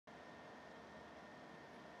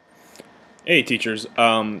Hey teachers,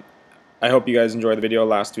 I hope you guys enjoyed the video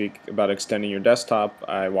last week about extending your desktop.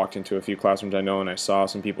 I walked into a few classrooms I know and I saw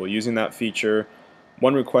some people using that feature.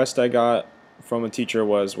 One request I got from a teacher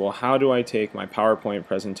was, well, how do I take my PowerPoint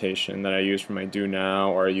presentation that I use for my Do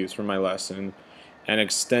Now or I use for my lesson and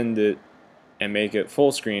extend it and make it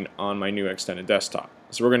full screen on my new extended desktop?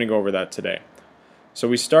 So we're going to go over that today. So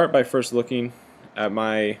we start by first looking at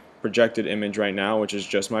my projected image right now, which is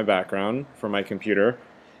just my background for my computer.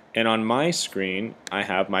 And on my screen, I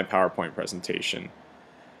have my PowerPoint presentation.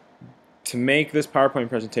 To make this PowerPoint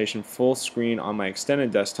presentation full screen on my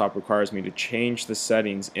extended desktop requires me to change the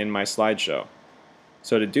settings in my slideshow.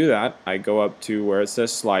 So to do that, I go up to where it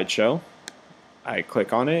says Slideshow, I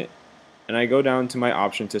click on it, and I go down to my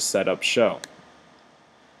option to set up show.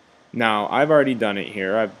 Now, I've already done it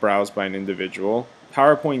here. I've browsed by an individual.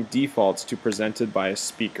 PowerPoint defaults to presented by a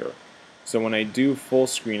speaker. So when I do full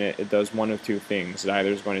screen it, it does one of two things. It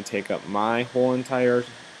either is going to take up my whole entire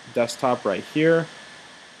desktop right here,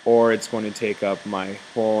 or it's going to take up my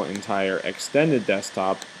whole entire extended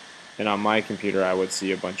desktop, and on my computer I would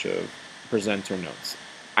see a bunch of presenter notes.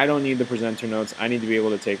 I don't need the presenter notes. I need to be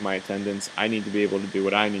able to take my attendance. I need to be able to do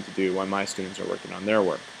what I need to do when my students are working on their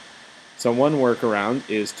work. So one workaround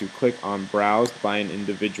is to click on Browse by an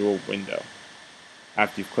individual window.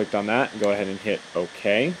 After you've clicked on that, go ahead and hit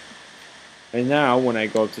OK. And now when I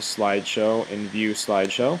go to Slideshow and View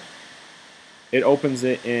Slideshow, it opens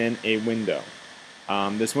it in a window.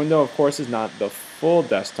 This window, of course, is not the full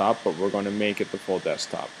desktop, but we're going to make it the full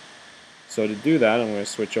desktop. So to do that, I'm going to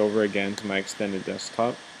switch over again to my extended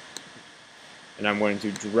desktop, and I'm going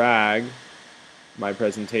to drag my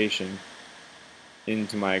presentation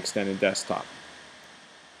into my extended desktop.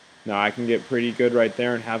 Now I can get pretty good right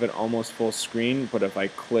there and have it almost full screen, but if I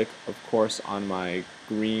click, of course, on my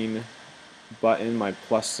green button, my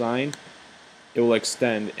plus sign, it will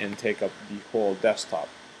extend and take up the whole desktop.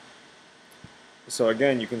 So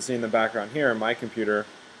again, you can see in the background here, my computer,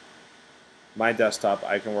 my desktop,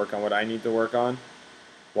 I can work on what I need to work on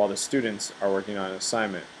while the students are working on an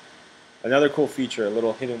assignment. Another cool feature, a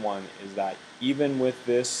little hidden one, is that even with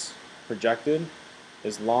this projected,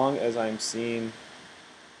 as long as I'm seeing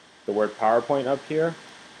the word PowerPoint up here,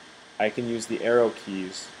 I can use the arrow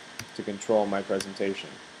keys to control my presentation.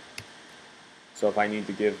 So if I need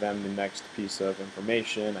to give them the next piece of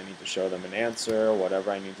information, I need to show them an answer, whatever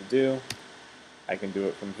I need to do, I can do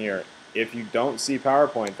it from here. If you don't see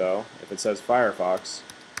PowerPoint though, if it says Firefox,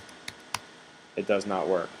 it does not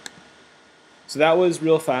work. So that was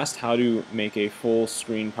real fast how to make a full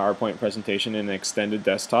screen PowerPoint presentation in an extended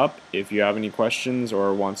desktop. If you have any questions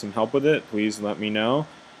or want some help with it, please let me know,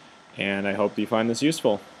 and I hope you find this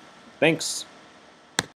useful. Thanks!